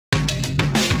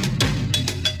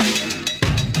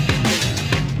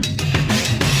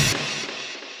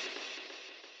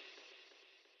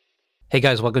Hey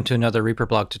guys, welcome to another Reaper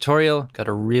blog tutorial. Got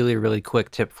a really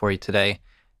quick tip for you today.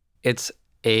 It's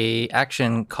a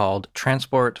action called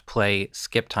transport play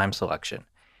skip time selection.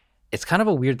 It's kind of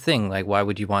a weird thing, like why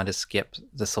would you want to skip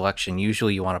the selection?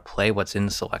 Usually you want to play what's in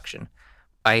the selection.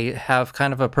 I have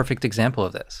kind of a perfect example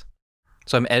of this.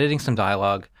 So I'm editing some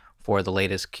dialogue for the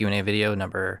latest Q&A video,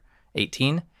 number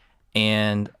 18,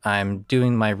 and I'm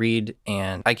doing my read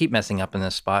and I keep messing up in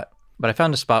this spot, but I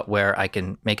found a spot where I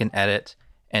can make an edit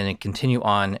and then continue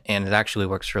on, and it actually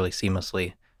works really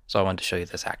seamlessly. So I wanted to show you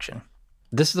this action.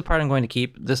 This is the part I'm going to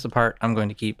keep, this is the part I'm going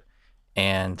to keep,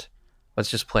 and let's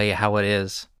just play how it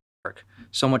is.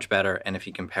 So much better, and if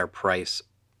you compare price,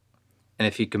 and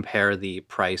if you compare the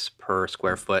price per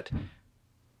square foot,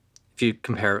 if you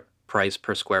compare price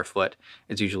per square foot,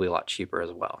 it's usually a lot cheaper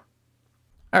as well.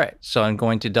 All right, so I'm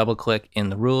going to double click in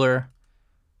the ruler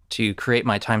to create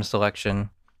my time selection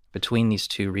between these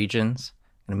two regions.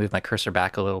 I'm gonna move my cursor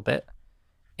back a little bit,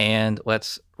 and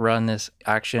let's run this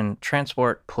action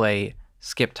transport play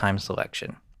skip time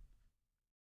selection.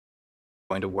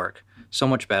 Going to work so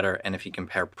much better, and if you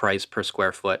compare price per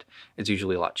square foot, it's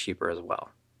usually a lot cheaper as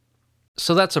well.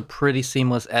 So that's a pretty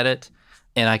seamless edit,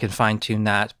 and I can fine-tune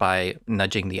that by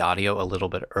nudging the audio a little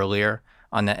bit earlier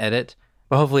on the edit.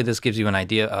 But hopefully this gives you an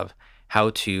idea of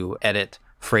how to edit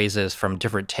phrases from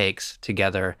different takes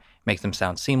together, make them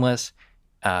sound seamless,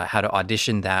 how to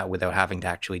audition that without having to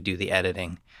actually do the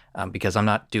editing, because I'm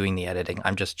not doing the editing.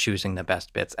 I'm just choosing the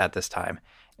best bits at this time.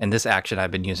 And this action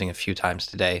I've been using a few times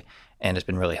today, and it's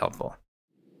been really helpful.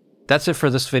 That's it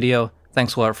for this video.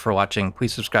 Thanks a lot for watching.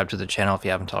 Please subscribe to the channel if you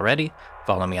haven't already.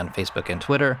 Follow me on Facebook and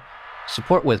Twitter.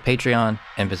 Support with Patreon,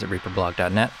 and visit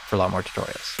reaperblog.net for a lot more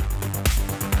tutorials.